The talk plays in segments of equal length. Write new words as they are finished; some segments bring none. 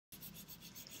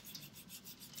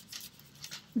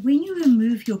When you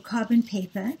remove your carbon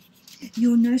paper,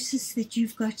 you'll notice that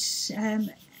you've got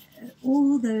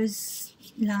all those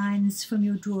lines from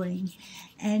your drawing,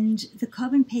 and the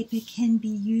carbon paper can be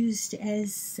used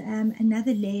as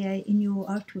another layer in your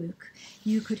artwork.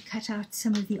 You could cut out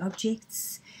some of the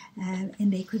objects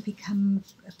and they could become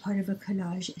a part of a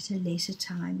collage at a later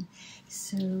time.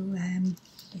 So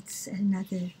it's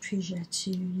another treasure to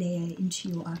layer into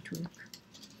your artwork.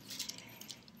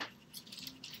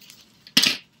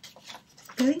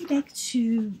 Going back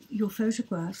to your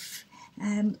photograph,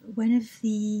 one of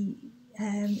the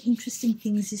interesting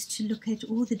things is to look at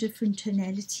all the different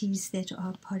tonalities that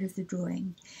are part of the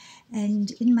drawing.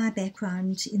 And in my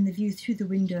background, in the view through the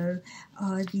window,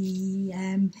 are the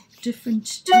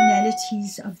different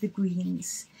tonalities of the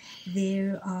greens.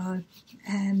 There are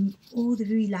all the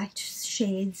very light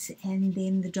shades and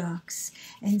then the darks.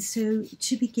 And so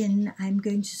to begin, I'm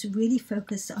going to really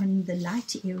focus on the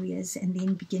light areas and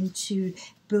then begin to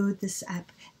build this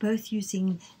up, both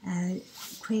using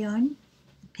crayon,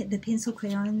 the pencil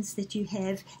crayons that you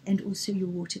have, and also your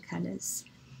watercolors.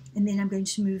 And then I'm going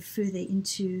to move further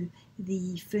into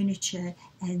the furniture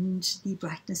and the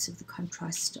brightness of the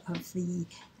contrast of the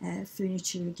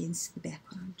furniture against the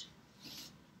background.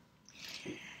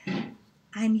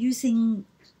 I'm using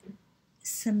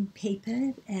some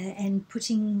paper and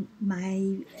putting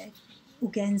my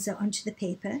organza onto the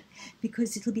paper,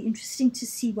 because it'll be interesting to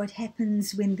see what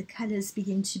happens when the colors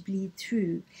begin to bleed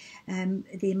through.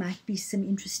 There might be some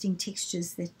interesting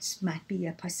textures that might be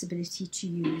a possibility to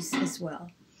use as well.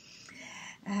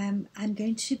 I'm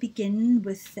going to begin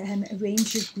with a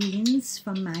range of greens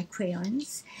from my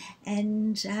crayons,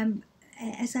 and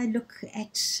as I look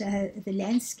at the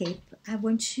landscape, I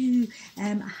want to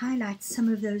highlight some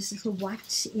of those little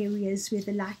white areas where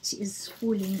the light is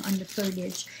falling on the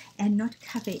foliage, and not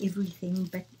cover everything,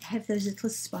 but have those little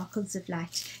sparkles of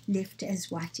light left as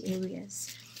white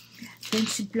areas. I'm going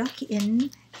to block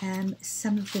in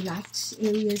some of the light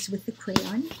areas with the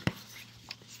crayon.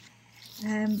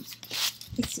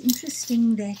 It's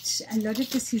interesting that a lot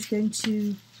of this is going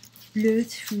to blur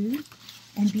through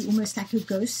and be almost like a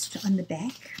ghost on the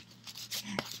back,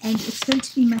 and it's going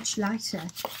to be much lighter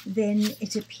than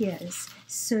it appears.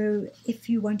 So if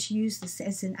you want to use this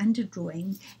as an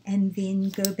underdrawing and then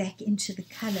go back into the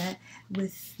color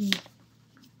with the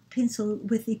pencil,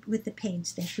 with the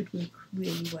paint, that would work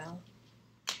really well.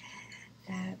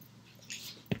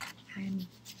 I'm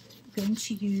going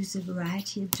to use a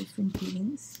variety of different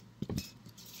greens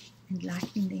and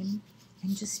lighten them,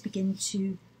 and just begin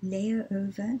to layer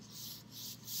over,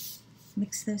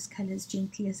 mix those colors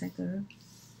gently as I go.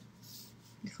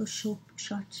 Little short,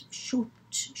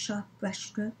 sharp brush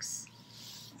strokes,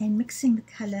 and mixing the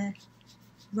color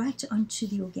right onto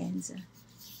the organza,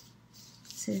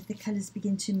 so that the colors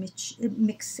begin to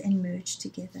mix and merge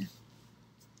together.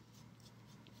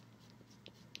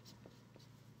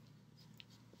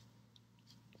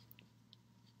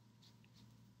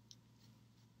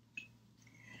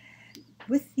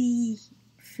 With the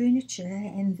furniture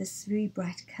and this very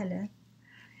bright color,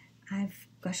 I've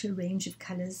got a range of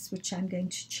colors which I'm going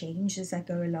to change as I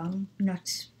go along,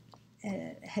 not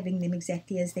having them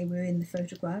exactly as they were in the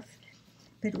photograph,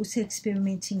 but also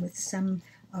experimenting with some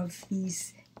of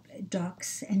these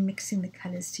darks and mixing the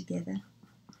colors together.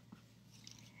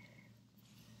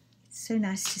 It's so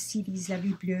nice to see these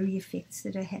lovely blurry effects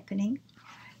that are happening,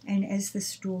 and as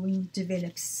this drawing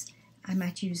develops, I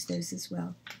might use those as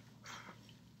well.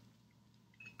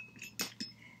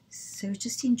 So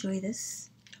just enjoy this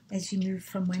as you move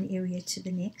from one area to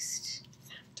the next,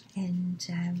 and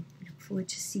look forward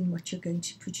to seeing what you're going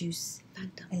to produce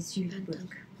as you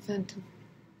work.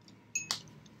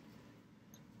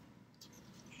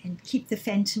 And keep the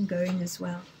phantom going as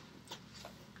well.